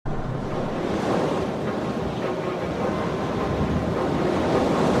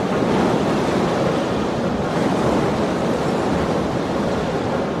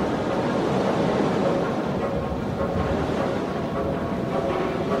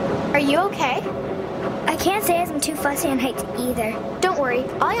Are you okay? I can't say I'm too fussy on heights either. Don't worry.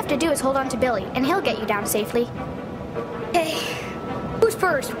 All you have to do is hold on to Billy, and he'll get you down safely. Hey. Who's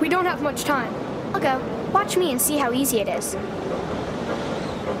first? We don't have much time. I'll go. Watch me and see how easy it is.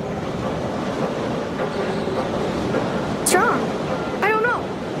 What's wrong? I don't know.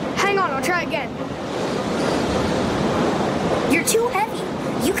 Hang on, I'll try again. You're too heavy.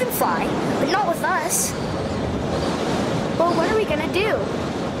 You can fly, but not with us. Well, what are we gonna do?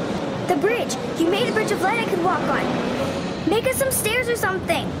 The bridge. You made a bridge of light I could walk on. Make us some stairs or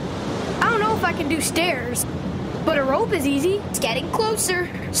something. I don't know if I can do stairs, but a rope is easy. It's getting closer.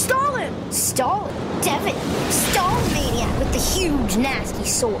 Stall him! Stall him. Devin, stall the maniac with the huge, nasty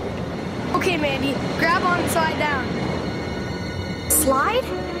sword. Okay, Mandy, grab on and slide down. Slide?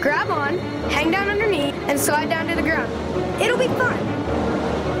 Grab on, hang down underneath, and slide down to the ground. It'll be fun.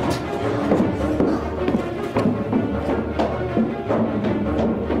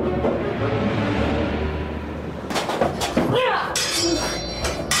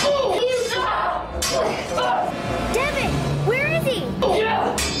 Devin, where is he?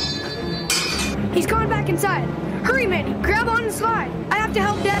 He's gone back inside. Hurry, Mandy, grab on and slide. I have to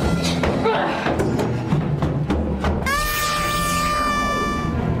help Devin.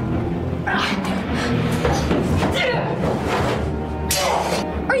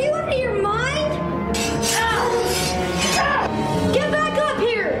 Are you out of your mind? Get back up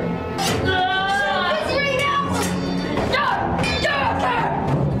here! It's right now!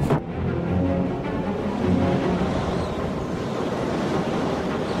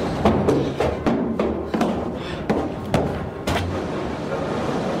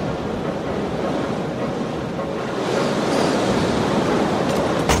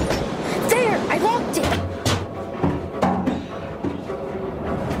 There, I locked it.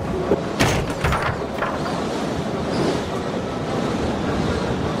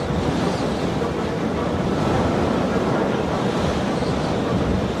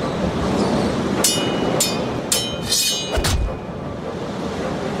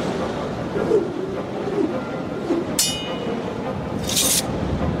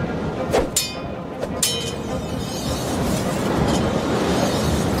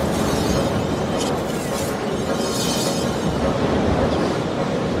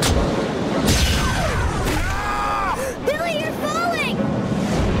 Billy, you're falling!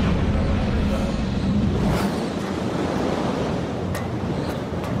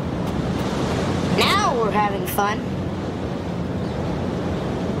 Now we're having fun.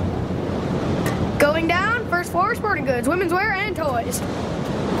 Going down, first floor, sporting goods, women's wear, and toys.